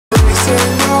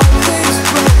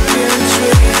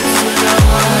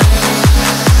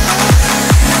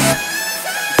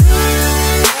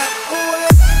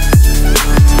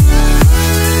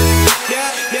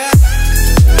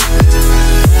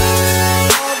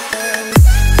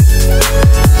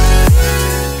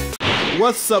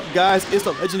What's up, guys? It's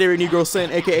the legendary Negro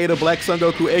Saiyan, aka the Black Son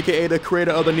Goku, aka the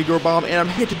creator of the Negro Bomb, and I'm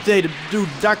here today to do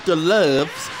Dr.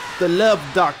 Love's, the Love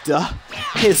Doctor,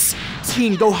 his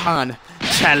Teen Gohan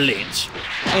challenge.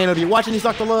 And if you're watching this,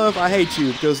 Dr. Love, I hate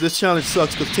you, because this challenge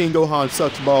sucks, because Teen Gohan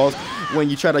sucks balls when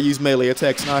you try to use melee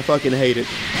attacks, and I fucking hate it.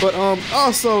 But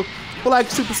also, Black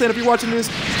Super Saiyan, if you're watching this,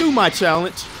 do my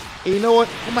challenge. And you know what?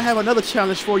 I'm gonna have another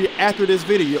challenge for you after this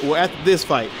video, or after this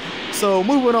fight. So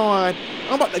moving on,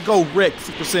 I'm about to go wreck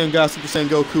Super Saiyan God, Super Saiyan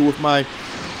Goku with my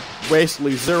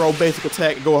basically zero basic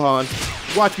attack Gohan.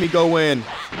 Watch me go in.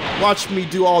 Watch me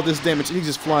do all this damage. He's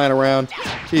just flying around.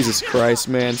 Jesus Christ,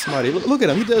 man. Somebody, look at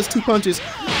him. He does 2 punches.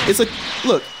 It's like,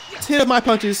 look, 10 of my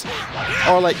punches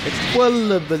are like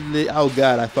equivalent. Oh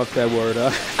God, I fucked that word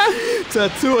up.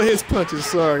 To 2 of his punches.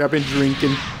 Sorry, I've been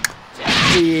drinking.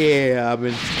 Yeah, I've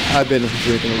been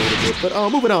drinking a little bit.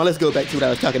 But moving on, let's go back to what I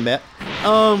was talking about.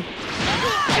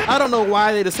 I don't know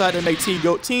why they decided to make Teen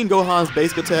Gohan's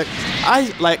basic attack.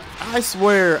 I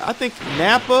swear, I think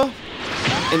Nappa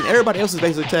and everybody else's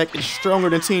basic attack is stronger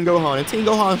than Teen Gohan, and Teen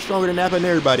Gohan is stronger than Nappa and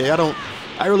everybody.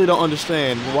 I really don't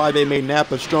understand why they made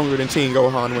Nappa stronger than Teen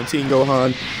Gohan when Teen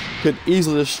Gohan could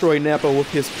easily destroy Nappa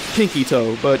with his pinky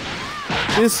toe. But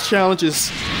this challenge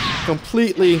is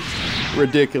completely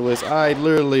ridiculous. I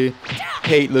literally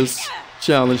hate this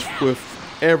challenge with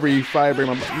every fiber in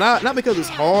my body. Not because it's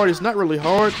hard. It's not really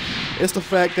hard. It's the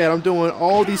fact that I'm doing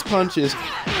all these punches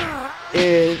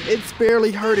and it's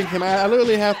barely hurting him. I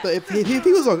literally have to. If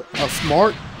he was a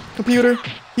smart computer,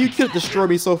 he could destroy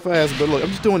me so fast. But look, I'm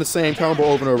just doing the same combo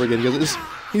over and over again because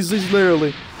he's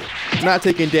literally not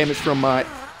taking damage from my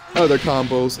other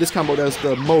combos. This combo does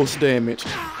the most damage,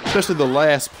 especially the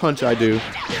last punch I do.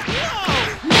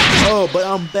 Oh, but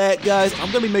I'm back, guys. I'm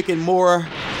gonna be making more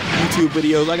YouTube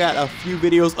videos. I got a few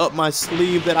videos up my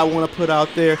sleeve that I want to put out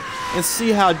there and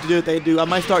see how good they do. I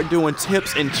might start doing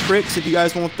tips and tricks if you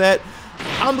guys want that.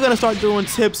 I'm gonna start doing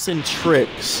tips and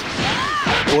tricks.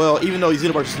 Well, even though these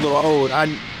universe is a little old, I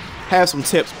have some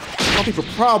tips some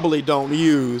people probably don't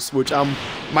use, which I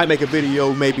might make a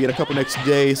video maybe in a couple next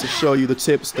days to show you the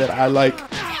tips that I like.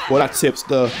 Well, not tips,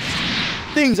 the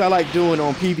things I like doing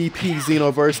on PvP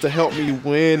Xenoverse to help me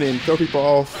win and throw people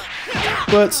off.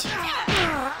 But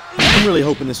I'm really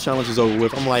hoping this challenge is over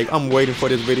with. I'm waiting for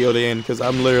this video to end because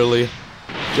I'm literally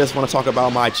just want to talk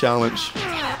about my challenge.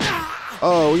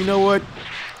 Oh, you know what?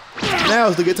 Now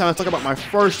is the good time to talk about my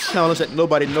first challenge that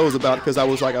nobody knows about because I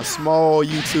was like a small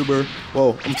YouTuber.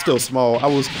 Well, I'm still small.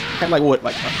 Had like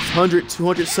 100,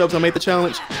 200 subs. I made the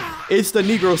challenge. It's the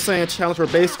Negro Saiyan challenge where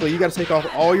basically you got to take off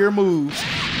all your moves,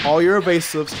 all your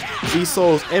evasives,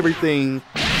 Z-Souls, everything,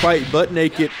 fight butt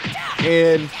naked,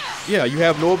 and yeah, you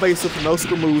have no evasive, no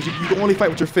super moves. You can only fight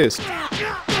with your fist.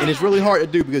 And it's really hard to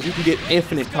do because you can get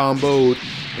infinite comboed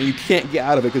and you can't get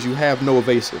out of it because you have no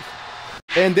evasive.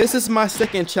 And this is my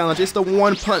second challenge. It's the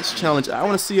 1-punch challenge. I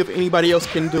want to see if anybody else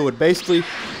can do it. Basically,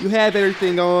 you have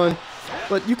everything on,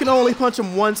 but you can only punch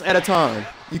them once at a time.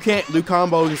 You can't do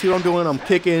combos. You see what I'm doing? I'm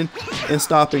kicking and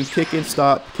stopping, kicking,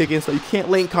 stop, kicking, so you can't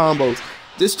link combos.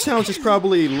 This challenge is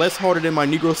probably less harder than my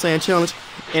Negro Saiyan challenge,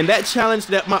 and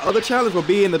my other challenge will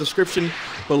be in the description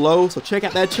below, so check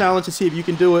out that challenge to see if you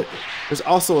can do it. There's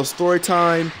also a story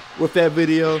time with that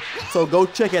video, so go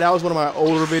check it out. It was one of my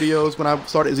older videos when I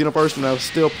started Xenoverse when I was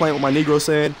still playing with my Negro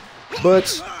Saiyan.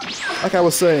 But, like I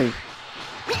was saying,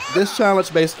 this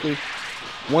challenge basically,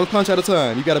 1 punch at a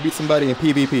time. You gotta beat somebody in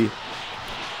PvP.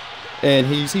 And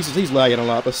he's lagging a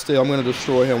lot, but still, I'm gonna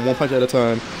destroy him 1 punch at a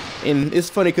time. And it's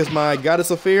funny because my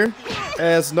Goddess of Fear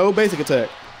has no basic attack.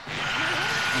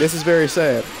 This is very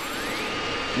sad.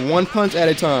 1 punch at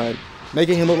a time,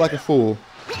 making him look like a fool.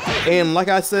 And like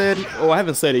I said, I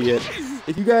haven't said it yet.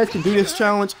 If you guys can do this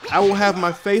challenge, I will have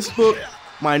my Facebook,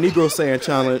 my Negro Saiyan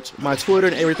challenge, my Twitter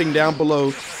and everything down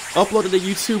below, upload it to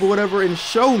YouTube or whatever, and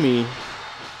show me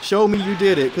you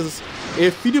did it. Because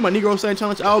if you do my Negro Saiyan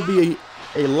challenge, I'll be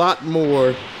a lot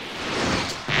more,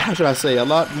 how should I say, a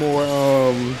lot more,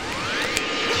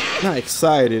 not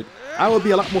excited. I would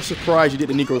be a lot more surprised you did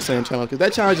the Negro Saiyan challenge, because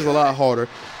that challenge is a lot harder,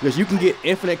 because you can get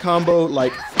infinite combo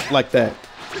like that.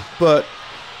 But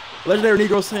Legendary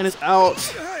Negro Saiyan is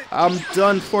out. I'm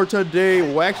done for today.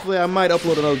 Well, actually, I might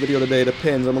upload another video today.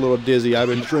 Depends. I'm a little dizzy. I've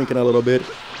been drinking a little bit.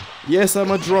 Yes, I'm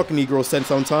a drunk Negro Saiyan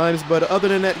sometimes, but other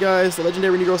than that, guys, the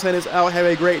Legendary Negro Saiyan is out. Have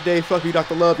a great day. Fuck you,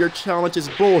 Dr. Love. Your challenge is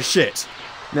bullshit.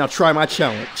 Now try my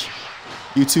challenge.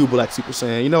 you too, Black Super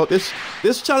Saiyan. You know, this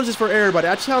challenge is for everybody.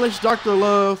 I challenge Dr.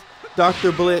 Love,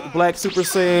 Dr. Blick, Black Super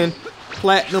Saiyan,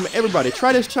 Platinum, everybody.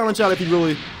 Try this challenge out if you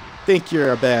really think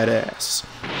you're a badass.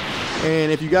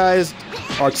 And if you guys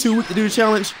are too weak to do the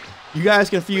challenge, you guys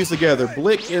can fuse together.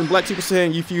 Blick and Black Super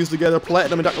Saiyan, you fuse together.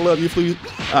 Platinum and Dr. Love, you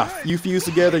fuse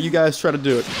together. You guys try to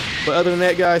do it. But other than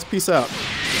that, guys, peace out.